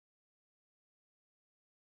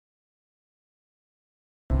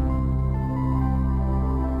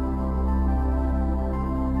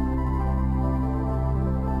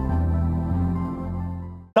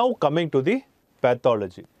Now coming to the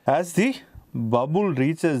pathology. As the bubble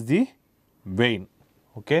reaches the vein,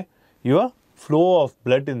 okay, your flow of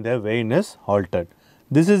blood in the vein is halted.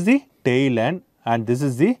 This is the tail end and this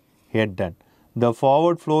is the head end. The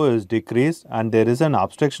forward flow is decreased and there is an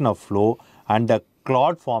obstruction of flow and the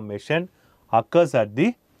clot formation occurs at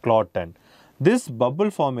the clot end. This bubble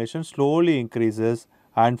formation slowly increases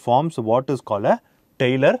and forms what is called a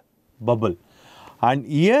Taylor bubble. And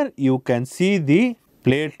here you can see the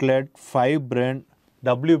platelet, fibrin,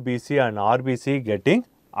 WBC and RBC getting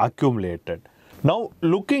accumulated. Now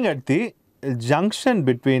looking at the junction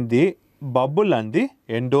between the bubble and the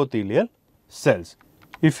endothelial cells.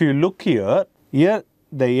 If you look here, the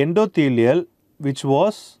endothelial which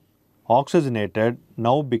was oxygenated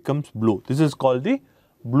now becomes blue. This is called the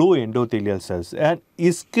blue endothelial cells, and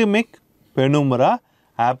ischemic penumbra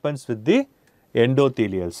happens with the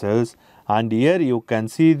endothelial cells, and here you can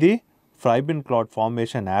see the fibrin clot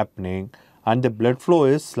formation happening and the blood flow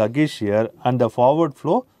is sluggish here, and the forward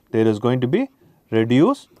flow there is going to be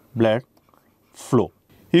reduced blood flow.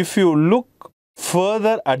 If you look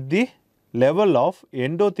further at the level of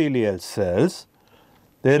endothelial cells,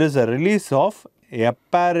 there is a release of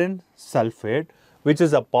heparin sulfate which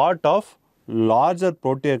is a part of larger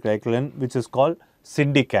proteoglycan which is called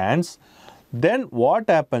syndicans. Then what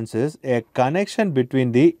happens is a connection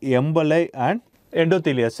between the emboli and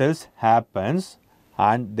endothelial cells happens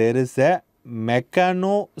and there is a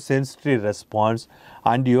mechanosensory response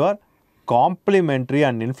and your complementary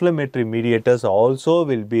and inflammatory mediators also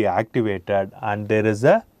will be activated and there is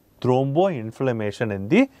a thromboinflammation in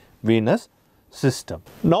the venous system.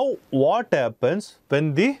 Now what happens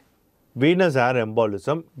when the venous air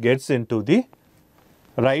embolism gets into the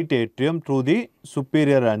right atrium through the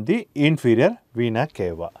superior and the inferior vena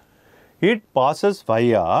cava? It passes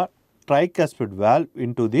via tricuspid valve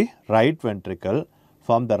into the right ventricle.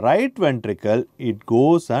 From the right ventricle, it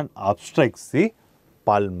goes and obstructs the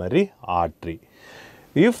pulmonary artery.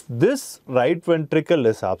 If this right ventricle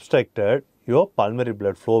is obstructed, your pulmonary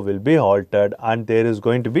blood flow will be halted and there is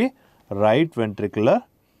going to be right ventricular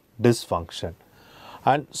dysfunction.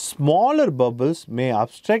 And smaller bubbles may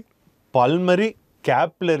obstruct pulmonary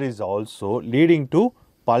capillaries also, leading to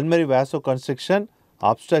pulmonary vasoconstriction,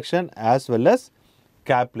 obstruction as well as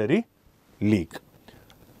capillary leak.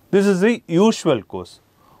 This is the usual course.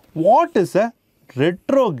 What is a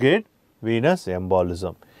retrograde venous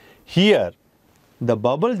embolism? Here, the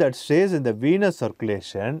bubble that stays in the venous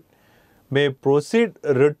circulation may proceed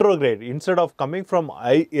retrograde. Instead of coming from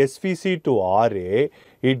SVC to RA,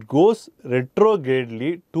 it goes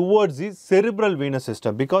retrogradely towards the cerebral venous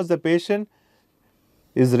system because the patient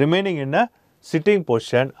is remaining in a sitting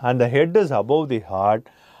position and the head is above the heart,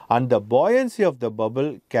 and the buoyancy of the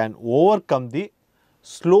bubble can overcome the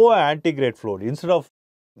slow antegrade flow. Instead of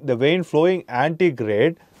the vein flowing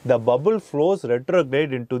antegrade, the bubble flows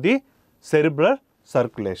retrograde into the cerebral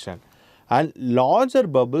circulation. And larger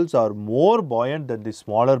bubbles are more buoyant than the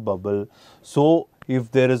smaller bubble. So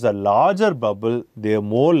if there is a larger bubble, they are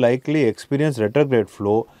more likely experience retrograde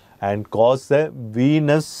flow and cause a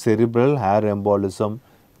venous cerebral air embolism,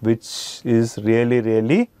 which is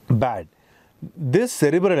really bad. This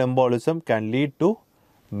cerebral embolism can lead to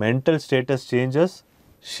mental status changes,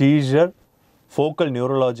 seizure, focal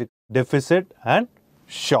neurologic deficit and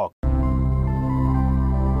shock.